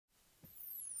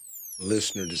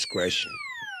Listener discretion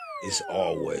is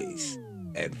always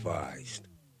advised.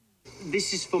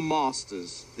 This is for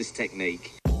masters, this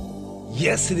technique.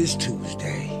 Yes, it is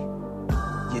Tuesday.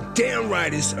 You're damn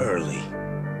right it's early.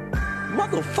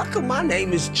 Motherfucker, my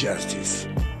name is Justice.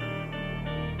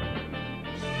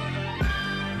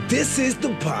 This is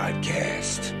the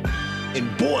podcast.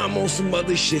 And boy, I'm on some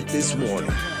other shit this morning.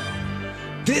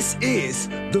 This is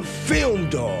the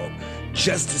Filmdog,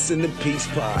 Justice in the Peace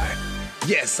Pie.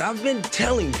 Yes, I've been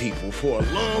telling people for a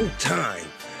long time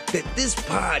that this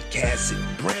podcast,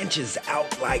 it branches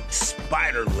out like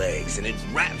spider legs and it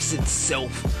wraps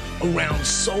itself around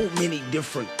so many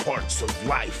different parts of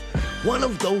life. One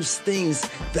of those things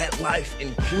that life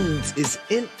includes is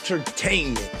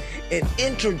entertainment, and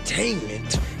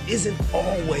entertainment isn't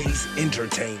always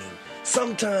entertaining.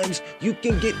 Sometimes you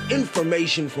can get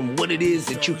information from what it is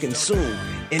that you consume,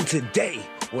 and today,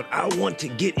 what I want to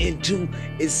get into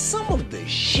is some of the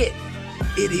shit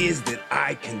it is that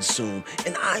I consume.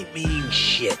 And I mean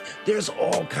shit. There's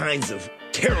all kinds of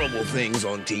terrible things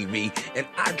on TV, and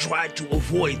I try to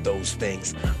avoid those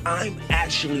things. I'm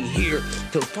actually here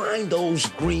to find those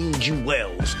green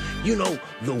jewels. You know,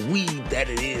 the weed that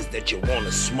it is that you want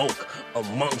to smoke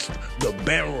amongst the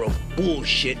barrel of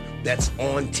bullshit that's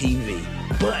on TV.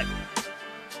 But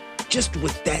just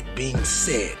with that being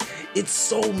said, it's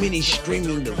so many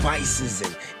streaming devices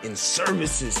and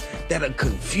services that'll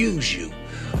confuse you.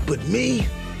 But me,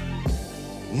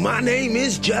 my name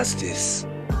is Justice.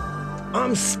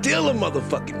 I'm still a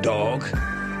motherfucking dog,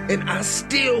 and I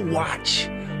still watch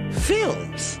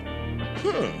films.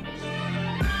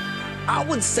 I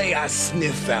would say I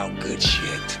sniff out good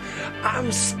shit.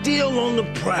 I'm still on the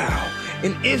prowl,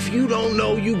 and if you don't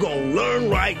know, you gonna learn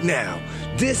right now.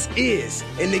 This is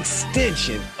an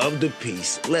extension of the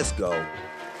piece. Let's go.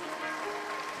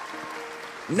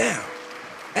 Now,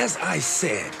 as I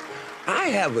said, I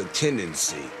have a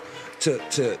tendency to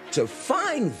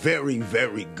find very,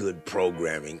 very good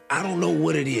programming. I don't know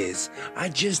what it is. I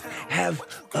just have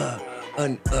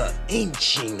an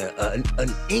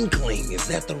inkling. Is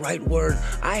that the right word?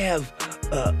 I have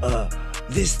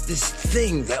this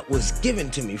thing that was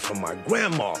given to me from my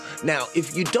grandma. Now,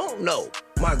 if you don't know,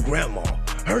 my grandma,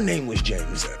 her name was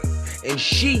Jamesetta, and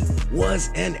she was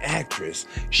an actress.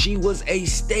 She was a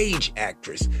stage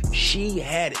actress. She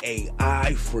had an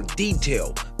eye for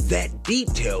detail. That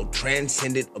detail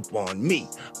transcended upon me.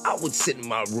 I would sit in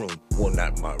my room. Well,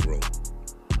 not my room.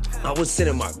 I would sit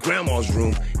in my grandma's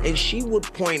room, and she would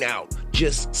point out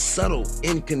just subtle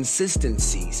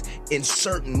inconsistencies in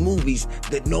certain movies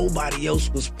that nobody else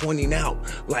was pointing out,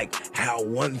 like how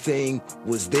one thing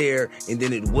was there and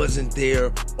then it wasn't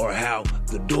there, or how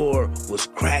the door was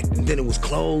cracked and then it was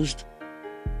closed.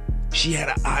 She had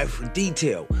an eye for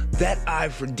detail. That eye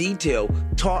for detail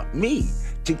taught me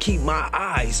to keep my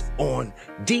eyes on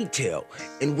detail.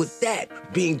 And with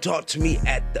that being taught to me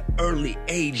at the early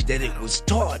age that it was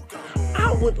taught,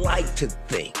 I would like to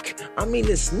think, I mean,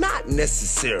 it's not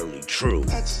necessarily true.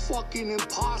 That's fucking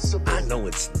impossible. I know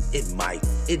it's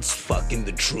fucking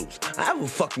the truth. I have a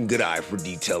fucking good eye for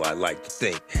detail, I like to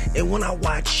think. And when I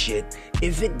watch shit,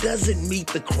 if it doesn't meet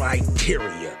the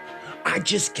criteria, I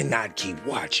just cannot keep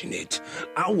watching it.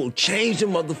 I will change the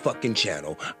motherfucking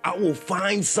channel. I will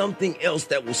find something else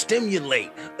that will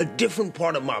stimulate a different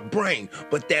part of my brain.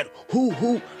 But that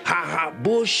ha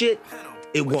bullshit,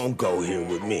 it won't go here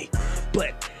with me.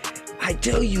 But I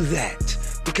tell you that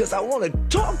because I want to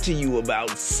talk to you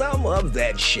about some of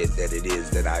that shit that it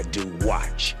is that I do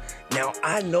watch. Now,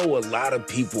 I know a lot of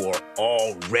people are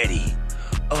already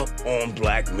up on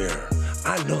Black Mirror.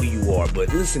 I know you are,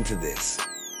 but listen to this.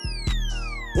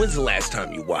 When's the last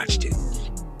time you watched it?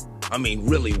 I mean,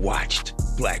 really watched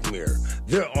Black Mirror.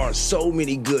 There are so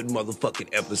many good motherfucking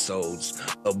episodes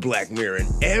of Black Mirror,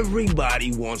 and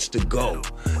everybody wants to go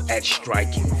at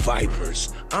striking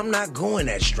vipers. I'm not going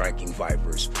at striking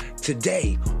vipers.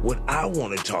 Today, what I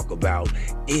want to talk about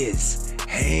is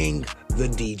Hang the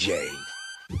DJ.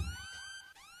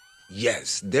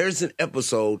 Yes, there's an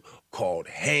episode called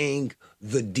Hang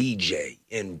the DJ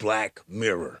in Black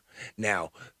Mirror.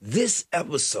 Now, this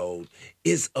episode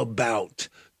is about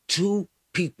two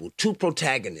people, two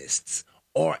protagonists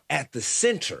are at the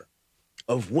center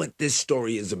of what this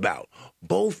story is about.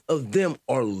 Both of them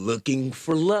are looking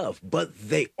for love, but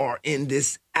they are in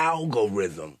this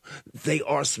algorithm. They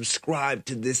are subscribed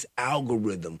to this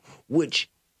algorithm, which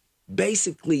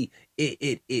basically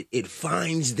it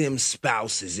finds them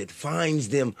spouses, it finds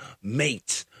them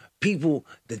mates, people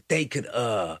that they could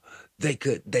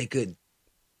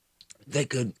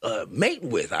mate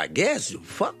with, I guess.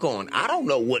 Fuck on. I don't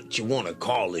know what you want to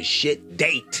call this shit.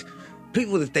 Date.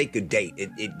 people that they could date.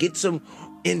 It gets them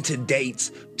into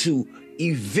dates to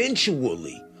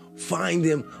eventually find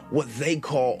them what they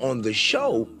call on the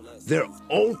show their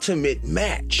ultimate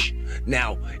match.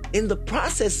 Now, in the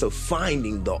process of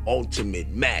finding the ultimate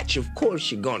match, of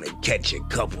course, you're gonna catch a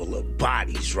couple of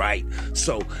bodies, right?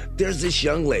 So there's this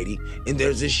young lady and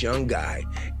there's this young guy,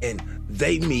 and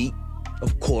they meet.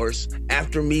 Of course,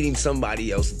 after meeting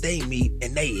somebody else, they meet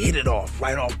and they hit it off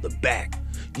right off the back.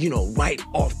 You know, right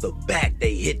off the bat,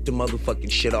 they hit the motherfucking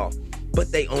shit off.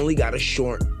 But they only got a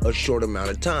short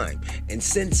amount of time. And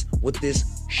since with this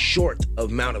short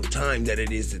amount of time that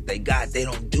it is that they got, they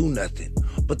don't do nothing.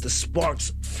 But the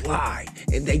sparks fly,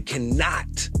 and they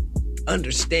cannot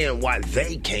understand why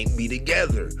they can't be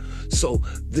together. So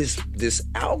this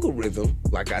algorithm,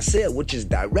 like I said, which is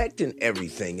directing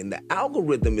everything, and the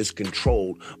algorithm is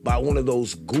controlled by one of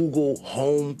those Google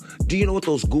Home. Do you know what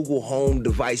those Google Home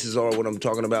devices are, what I'm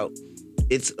talking about?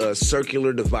 It's a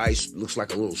circular device, looks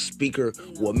like a little speaker.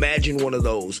 Well, imagine one of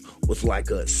those with like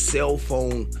a cell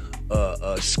phone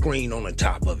screen on the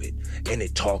top of it, and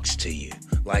it talks to you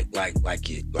like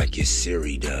your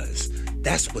Siri does.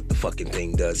 That's what the fucking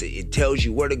thing does. It tells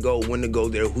you where to go, when to go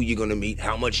there, who you're gonna meet,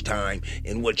 how much time,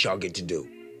 and what y'all get to do.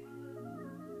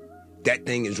 That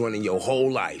thing is running your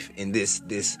whole life in this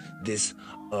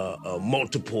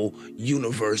multiple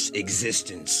universe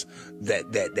existence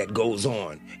that goes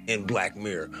on in Black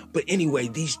Mirror. But anyway,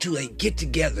 these two, they get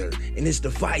together, and this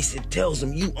device, it tells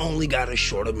them you only got a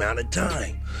short amount of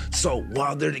time. So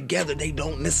while they're together, they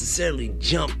don't necessarily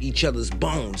jump each other's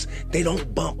bones. They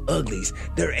don't bump uglies.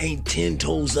 There ain't 10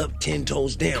 toes up, 10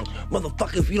 toes down.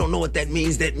 Motherfucker, if you don't know what that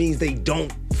means they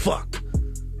don't fuck.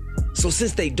 So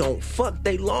since they don't fuck,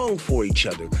 they long for each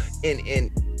other.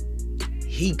 And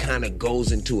he kind of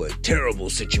goes into a terrible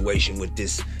situation with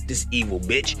this evil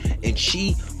bitch, and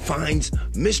she finds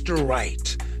Mr.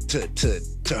 Right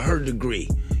to her degree.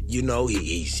 You know,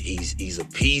 he's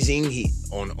appeasing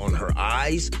on her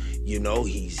eyes. You know,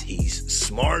 he's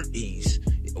smart. He's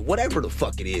whatever the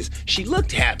fuck it is. She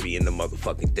looked happy in the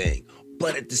motherfucking thing.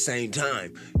 But at the same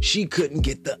time, she couldn't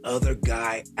get the other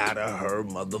guy out of her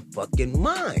motherfucking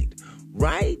mind,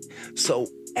 right? So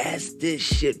as this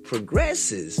shit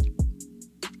progresses,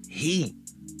 he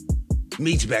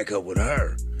meets back up with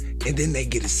her, and then they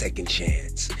get a second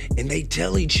chance, and they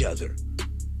tell each other,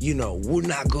 you know, we're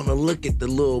not gonna look at the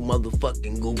little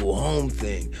motherfucking Google Home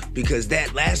thing, because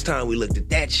that last time we looked at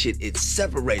that shit, it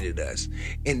separated us.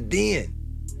 And then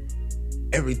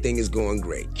everything is going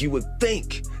great. You would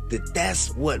think that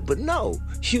that's what, but no,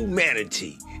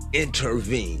 humanity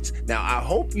intervenes. Now, I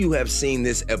hope you have seen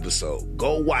this episode.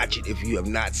 Go watch it if you have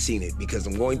not seen it, because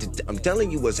I'm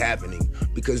telling you what's happening,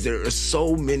 because there are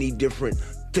so many different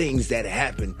things that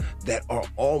happen that are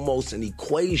almost an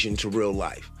equation to real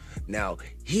life. Now,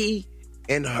 he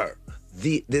and her,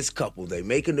 this couple, they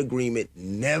make an agreement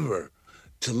never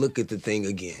to look at the thing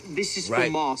again. This is right?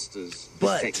 for masters,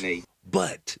 this technique.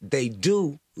 But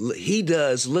he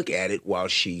does look at it while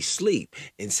she's asleep.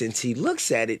 And since he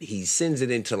looks at it, he sends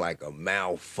it into like a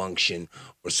malfunction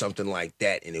or something like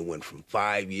that. And it went from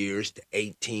 5 years to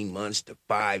 18 months to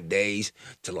 5 days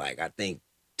to like, I think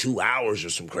 2 hours or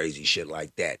some crazy shit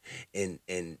like that. And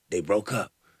they broke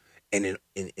up. And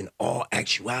in all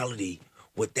actuality,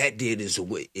 what that did is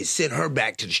it sent her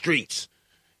back to the streets.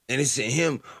 And it sent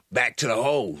him back to the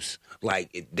hoes.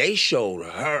 Like, they showed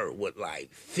her with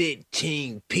like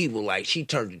 15 people. Like, she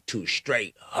turned into a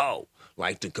straight hoe.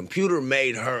 Like, the computer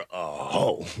made her a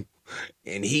hoe.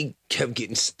 And he kept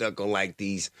getting stuck on like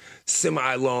these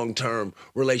semi-long-term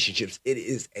relationships. It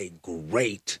is a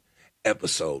great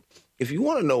episode. If you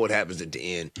want to know what happens at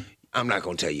the end, I'm not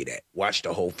going to tell you that. Watch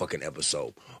the whole fucking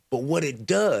episode. But what it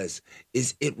does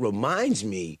is it reminds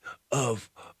me of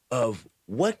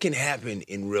what can happen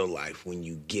in real life when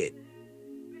you get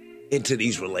into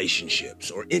these relationships,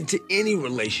 or into any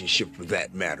relationship for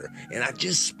that matter. And I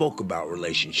just spoke about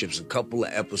relationships a couple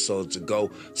of episodes ago,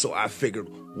 so I figured,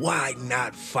 why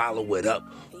not follow it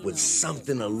up with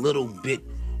something a little bit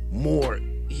more,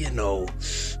 you know,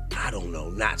 I don't know,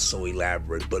 not so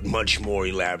elaborate, but much more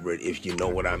elaborate, if you know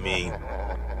what I mean.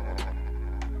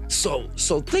 So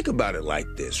think about it like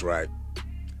this, right?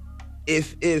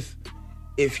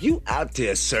 If you out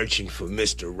there searching for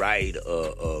Mr. Right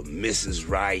or Mrs.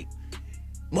 Right,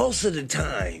 most of the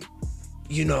time,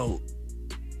 you know,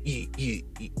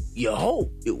 you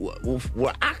hope,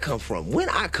 where I come from, when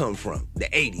I come from, the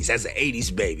 80s, as an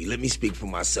 80s baby, let me speak for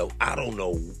myself. I don't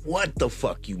know what the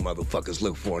fuck you motherfuckers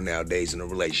look for nowadays in a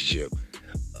relationship.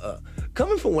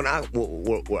 Coming from where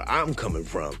I'm coming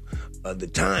from, the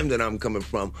time that I'm coming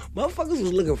from, motherfuckers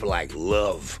was looking for like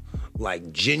love.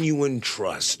 like genuine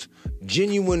trust,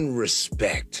 genuine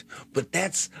respect. But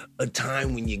that's a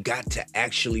time when you got to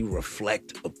actually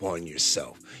reflect upon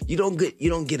yourself. You don't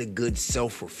get a good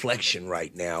self-reflection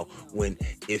right now when,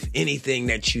 if anything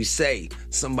that you say,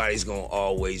 somebody's gonna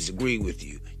always agree with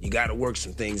you. You got to work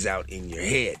some things out in your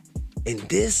head. In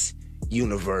this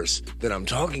universe that I'm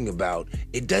talking about,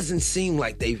 it doesn't seem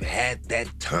like they've had that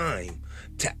time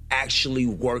to actually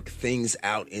work things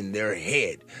out in their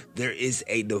head. There is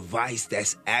a device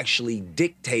that's actually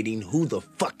dictating who the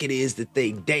fuck it is that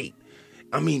they date.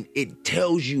 I mean, it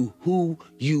tells you who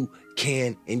you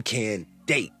can and can't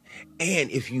date.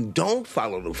 And if you don't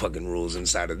follow the fucking rules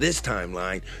inside of this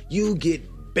timeline, you get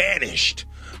banished.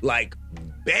 Like,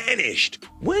 banished.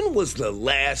 When was the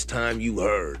last time you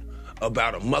heard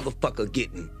about a motherfucker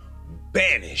getting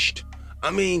banished? I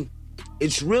mean,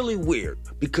 it's really weird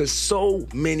because so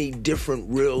many different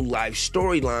real life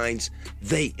storylines,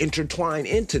 they intertwine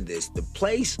into this. The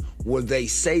place where they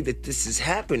say that this is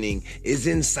happening is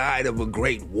inside of a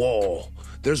great wall.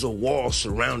 There's a wall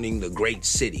surrounding the great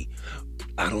city.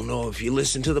 I don't know if you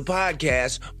listen to the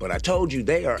podcast, but I told you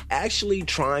they are actually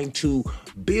trying to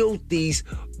build these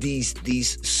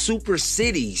super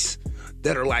cities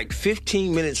that are like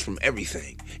 15 minutes from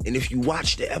everything. And if you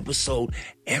watch the episode,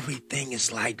 everything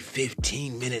is like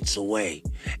 15 minutes away.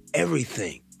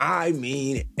 Everything. I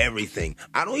mean everything.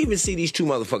 I don't even see these two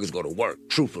motherfuckers go to work,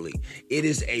 truthfully. It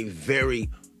is a very,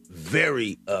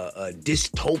 very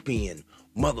dystopian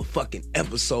motherfucking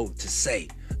episode, to say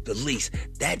the least.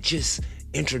 That just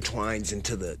intertwines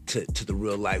into the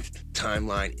real life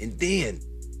timeline. And then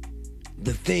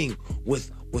the thing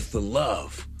with the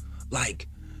love, like,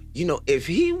 you know, if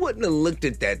he wouldn't have looked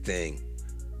at that thing,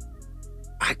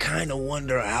 I kind of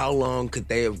wonder how long could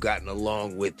they have gotten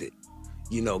along with it.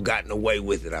 You know, gotten away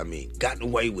with it, I mean. Gotten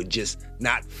away with just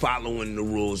not following the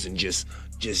rules and just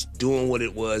doing what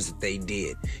it was that they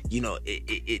did. You know,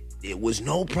 it was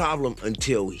no problem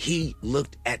until he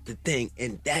looked at the thing.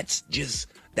 And that's just,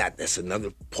 that's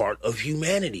another part of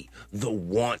humanity. The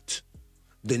want,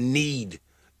 the need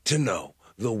to know,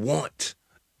 the want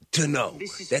to know.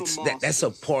 That's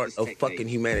a part of fucking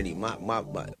humanity.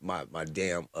 My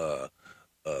damn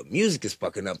music is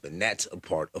fucking up, and that's a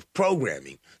part of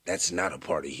programming. That's not a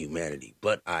part of humanity.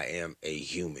 But I am a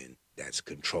human that's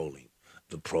controlling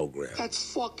the program.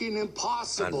 That's fucking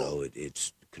impossible. I know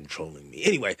it's controlling me.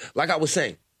 Anyway, like I was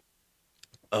saying,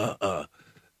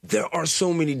 there are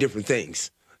so many different things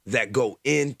that go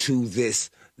into this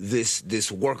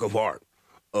work of art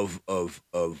of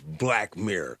Black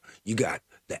Mirror. You got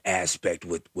the aspect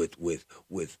with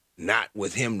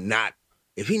him not,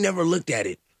 if he never looked at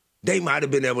it, they might have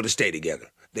been able to stay together.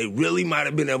 They really might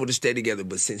have been able to stay together.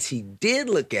 But since he did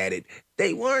look at it,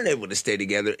 they weren't able to stay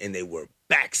together and they were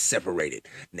back separated.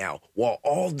 Now, while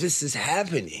all this is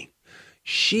happening,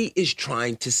 she is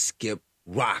trying to skip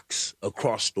rocks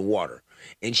across the water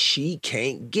and she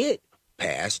can't get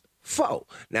past foe.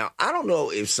 Now, I don't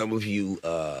know if some of you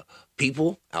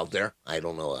people out there, I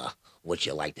don't know what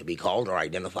you like to be called or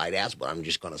identified as, but I'm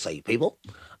just going to say people.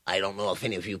 I don't know if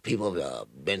any of you people have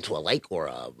been to a lake or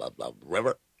a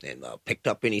river and picked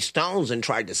up any stones and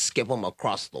tried to skip them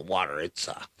across the water.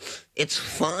 It's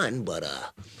fun, but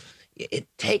it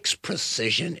takes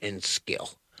precision and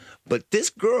skill. But this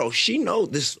girl,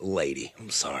 this lady, I'm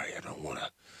sorry, I don't want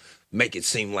to make it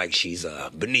seem like she's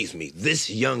beneath me. This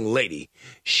young lady,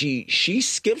 she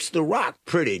skips the rock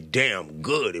pretty damn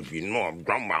good, if you know what I'm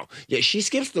talking about. Yeah, she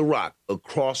skips the rock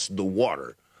across the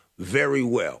water very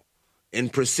well in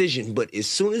precision. But as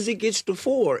soon as it gets to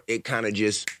 4, it kind of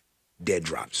just dead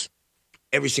drops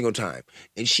every single time.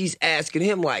 And she's asking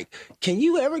him, like, do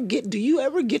you ever get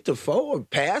to 4 or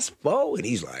past 4? And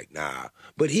he's like, nah,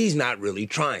 but he's not really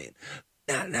trying.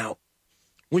 Now,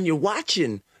 when you're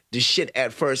watching the shit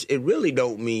at first, it really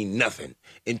don't mean nothing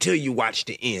until you watch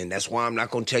the end. That's why I'm not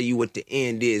going to tell you what the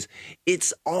end is.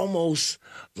 It's almost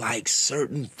like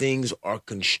certain things are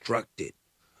constructed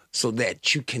so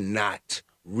that you cannot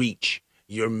reach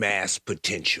your mass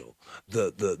potential.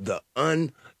 The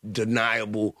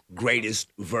undeniable greatest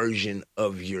version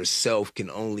of yourself can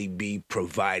only be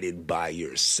provided by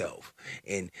yourself.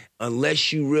 And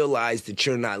unless you realize that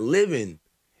you're not living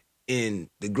in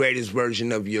the greatest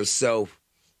version of yourself,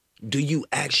 do you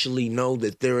actually know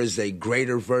that there is a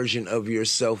greater version of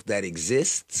yourself that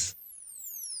exists?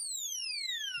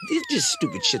 It's just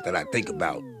stupid shit that I think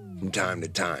about from time to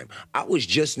time. I was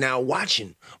just now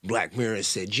watching Black Mirror and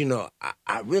said,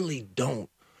 I really don't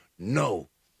know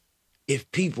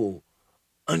if people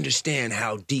understand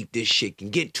how deep this shit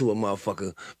can get to a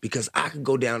motherfucker, because I could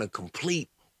go down a complete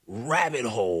rabbit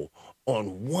hole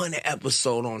on one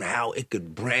episode on how it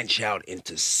could branch out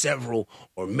into several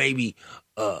or maybe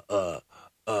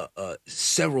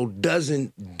several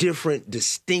dozen different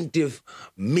distinctive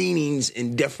meanings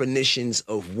and definitions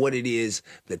of what it is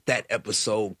that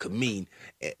episode could mean.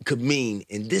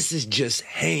 And this is just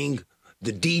Hang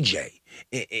the DJ.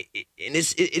 And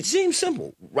it seems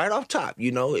simple right off top,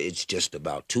 you know. It's just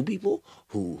about two people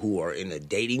who are in a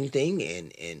dating thing,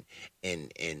 and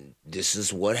this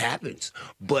is what happens.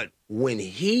 But when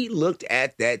he looked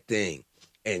at that thing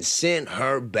and sent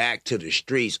her back to the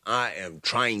streets, I am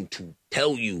trying to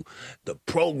tell you, the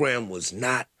program was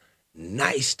not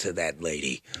nice to that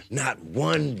lady. Not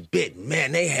one bit.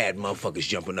 Man, they had motherfuckers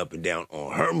jumping up and down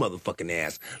on her motherfucking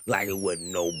ass like it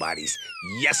wasn't nobody's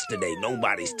yesterday,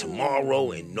 nobody's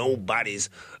tomorrow, and nobody's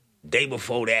day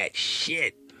before that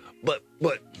shit. But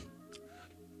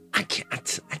I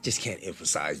just can't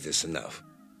emphasize this enough.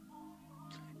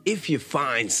 If you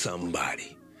find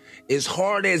somebody, as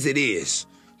hard as it is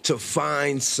to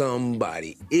find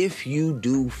somebody, if you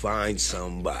do find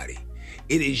somebody,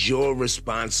 it is your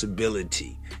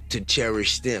responsibility to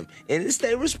cherish them. And it's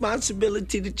their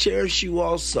responsibility to cherish you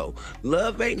also.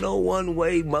 Love ain't no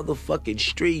one-way motherfucking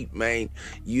street, man.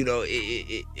 You know,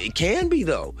 it can be,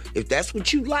 though. If that's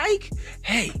what you like,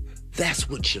 hey, that's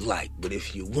what you like. But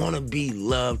if you want to be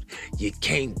loved, you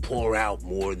can't pour out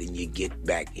more than you get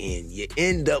back in. You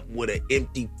end up with an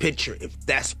empty pitcher if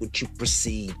that's what you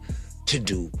proceed to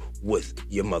do with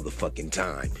your motherfucking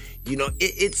time. You know,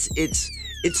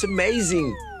 it's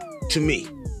amazing to me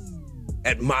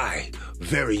at my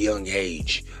very young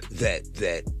age that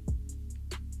the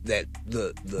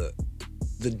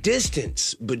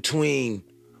distance between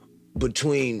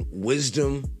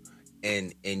wisdom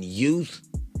and youth,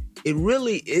 it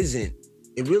really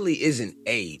isn't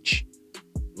age.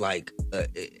 Like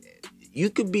you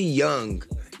could be young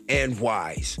and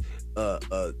wise.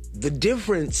 The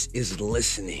difference is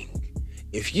listening.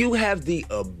 If you have the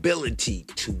ability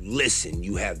to listen,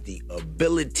 you have the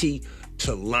ability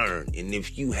to learn. And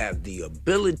if you have the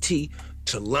ability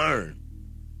to learn,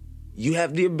 you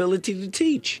have the ability to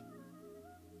teach.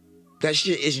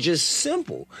 It's just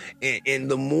simple. And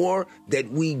the more that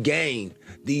we gain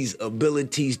these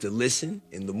abilities to listen,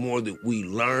 and the more that we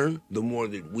learn, the more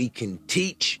that we can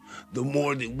teach, the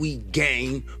more that we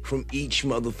gain from each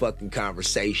motherfucking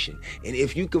conversation. And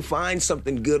if you can find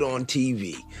something good on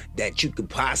TV that you could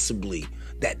possibly,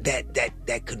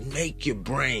 that could make your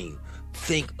brain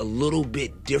think a little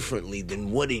bit differently than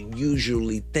what it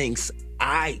usually thinks,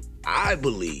 I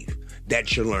believe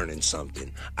that you're learning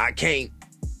something. I can't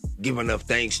give enough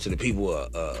thanks to the people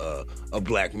of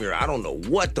Black Mirror. I don't know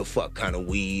what the fuck kind of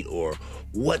weed or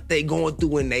what they going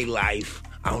through in their life.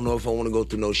 I don't know if I want to go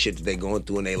through no shit that they going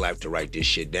through in their life to write this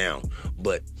shit down.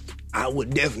 But I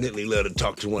would definitely love to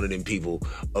talk to one of them people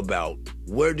about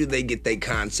where do they get their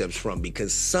concepts from,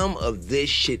 because some of this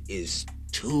shit is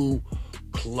too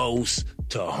close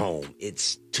to home.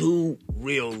 It's too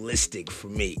realistic for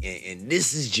me. And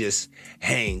this is just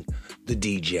Hang the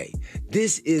DJ.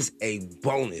 This is a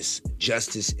bonus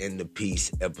Justice and the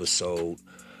Peace episode.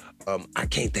 I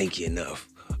can't thank you enough.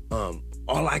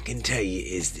 All I can tell you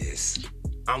is this.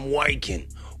 I'm working.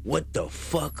 What the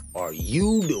fuck are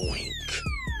you doing?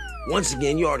 Once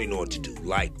again, you already know what to do.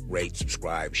 Like, rate,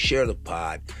 subscribe, share the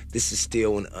pod. This is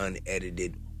still an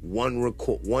unedited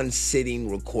one sitting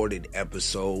recorded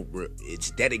episode.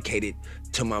 It's dedicated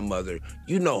to my mother.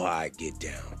 You know how I get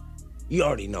down. You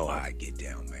already know how I get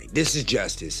down, man. This is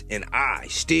Justice, and I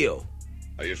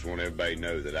just want everybody to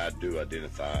know that I do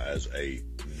identify as a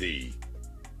the,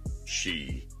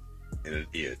 she, and an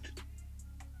it.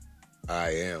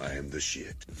 I am the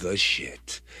shit. The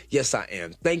shit. Yes, I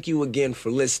am. Thank you again for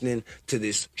listening to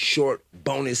this short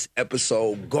bonus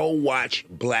episode. Go watch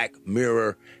Black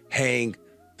Mirror, Hang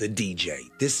the DJ.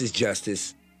 This is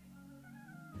Justice.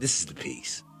 This is the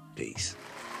Peace. Peace.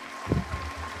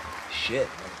 Shit.